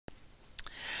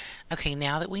Okay,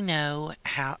 now that we know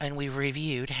how and we've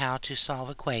reviewed how to solve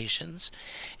equations,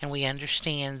 and we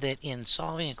understand that in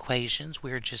solving equations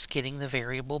we're just getting the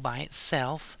variable by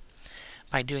itself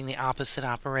by doing the opposite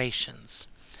operations.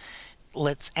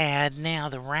 Let's add now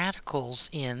the radicals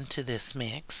into this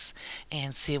mix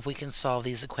and see if we can solve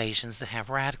these equations that have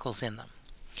radicals in them.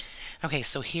 Okay,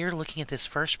 so here looking at this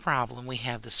first problem, we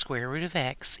have the square root of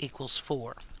x equals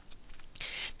 4.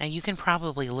 Now you can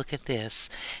probably look at this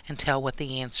and tell what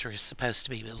the answer is supposed to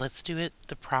be, but let's do it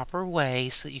the proper way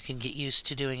so that you can get used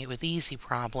to doing it with easy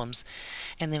problems,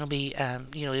 and then it'll be,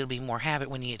 it'll be more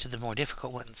habit when you get to the more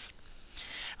difficult ones.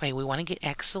 Okay, we want to get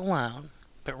x alone,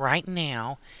 but right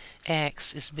now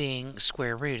x is being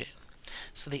square rooted.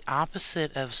 So the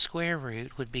opposite of square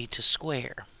root would be to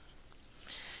square.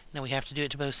 Now we have to do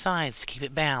it to both sides to keep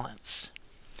it balanced.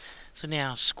 So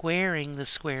now squaring the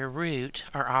square root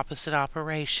are opposite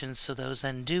operations, so those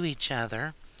undo each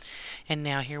other. And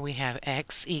now here we have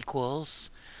x equals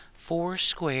 4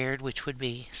 squared, which would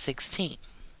be 16.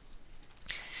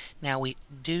 Now we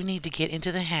do need to get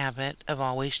into the habit of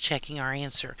always checking our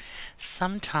answer.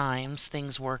 Sometimes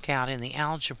things work out in the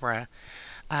algebra,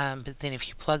 but then if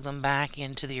you plug them back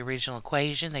into the original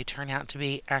equation, they turn out to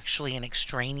be actually an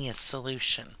extraneous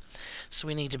solution. So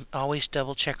we need to always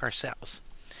double check ourselves.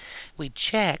 We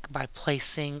check by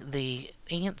placing the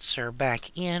answer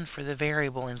back in for the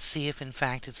variable and see if in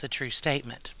fact it's a true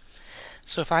statement.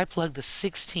 So if I plug the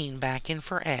 16 back in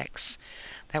for x,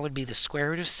 that would be the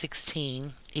square root of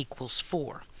 16 equals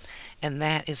 4. And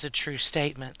that is a true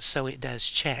statement, so it does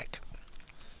check.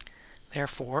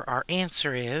 Therefore, our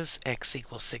answer is x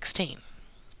equals 16.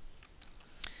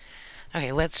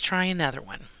 Okay, let's try another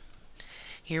one.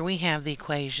 Here we have the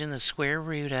equation, the square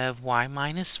root of y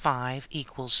minus 5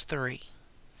 equals 3.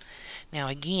 Now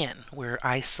again, we're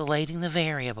isolating the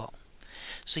variable.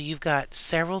 So you've got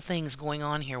several things going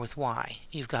on here with y.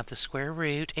 You've got the square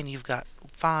root and you've got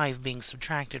 5 being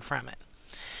subtracted from it.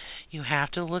 You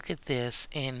have to look at this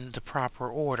in the proper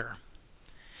order.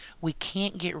 We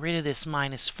can't get rid of this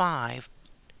minus 5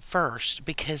 first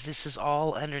because this is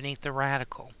all underneath the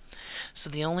radical. So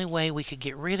the only way we could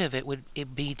get rid of it would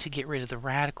be to get rid of the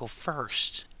radical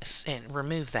first and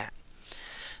remove that.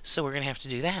 So we're going to have to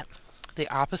do that. The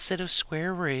opposite of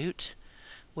square root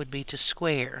would be to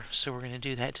square, so we're going to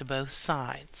do that to both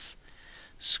sides.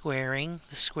 Squaring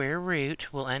the square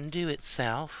root will undo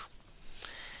itself,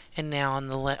 and now on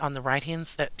the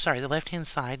left hand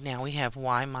side, now we have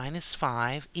y minus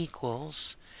 5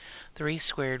 equals 3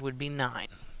 squared would be 9.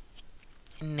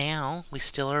 Now we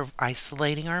still are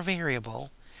isolating our variable,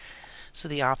 so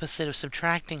the opposite of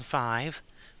subtracting 5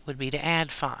 would be to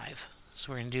add 5.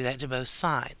 So we're going to do that to both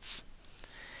sides.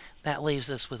 That leaves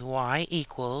us with y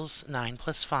equals 9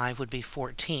 plus 5 would be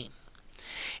 14.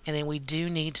 And then we do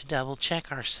need to double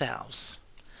check ourselves.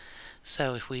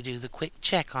 So if we do the quick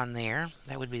check on there,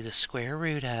 that would be the square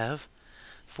root of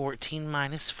 14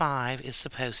 minus 5 is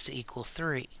supposed to equal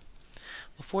 3.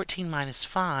 Well, 14 minus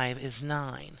 5 is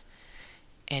 9.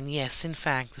 And yes, in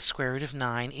fact, the square root of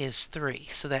 9 is 3.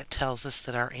 So that tells us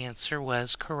that our answer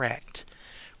was correct.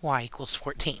 Y equals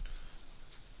 14.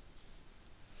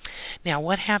 Now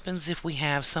what happens if we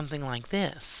have something like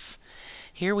this?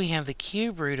 Here we have the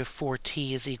cube root of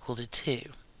 4t is equal to 2.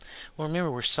 Well,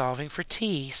 remember, we're solving for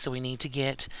t, so we need to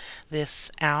get this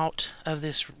out of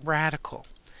this radical.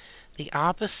 The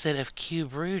opposite of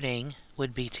cube rooting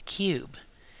would be to cube.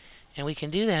 And we can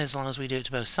do that as long as we do it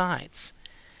to both sides.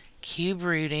 Cube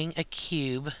rooting a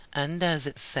cube undoes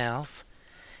itself,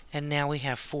 and now we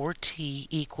have 4t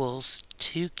equals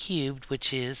 2 cubed,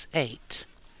 which is 8.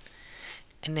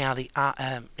 And now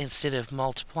instead of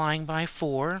multiplying by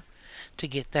 4, to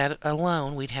get that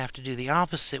alone, we'd have to do the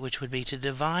opposite, which would be to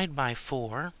divide by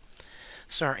 4.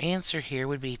 So our answer here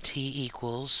would be t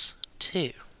equals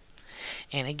 2.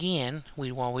 And again,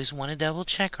 we always want to double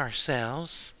check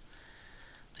ourselves.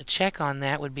 The check on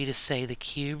that would be to say the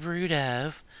cube root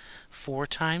of 4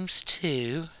 times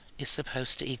 2 is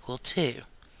supposed to equal 2.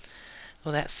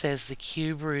 Well, that says the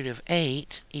cube root of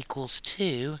 8 equals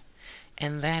 2,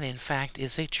 and that in fact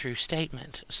is a true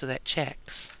statement, so that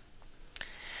checks.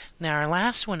 Now our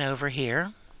last one over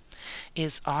here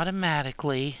is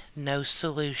automatically no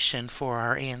solution for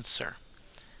our answer.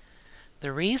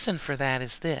 The reason for that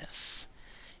is this.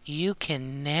 You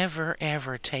can never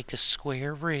ever take a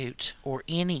square root or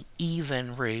any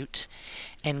even root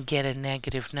and get a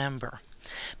negative number,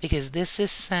 because this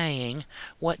is saying,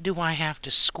 what do I have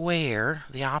to square,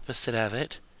 the opposite of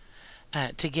it,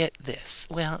 to get this?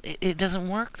 Well, it doesn't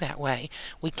work that way.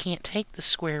 We can't take the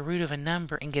square root of a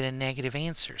number and get a negative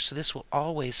answer, so this will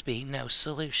always be no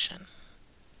solution.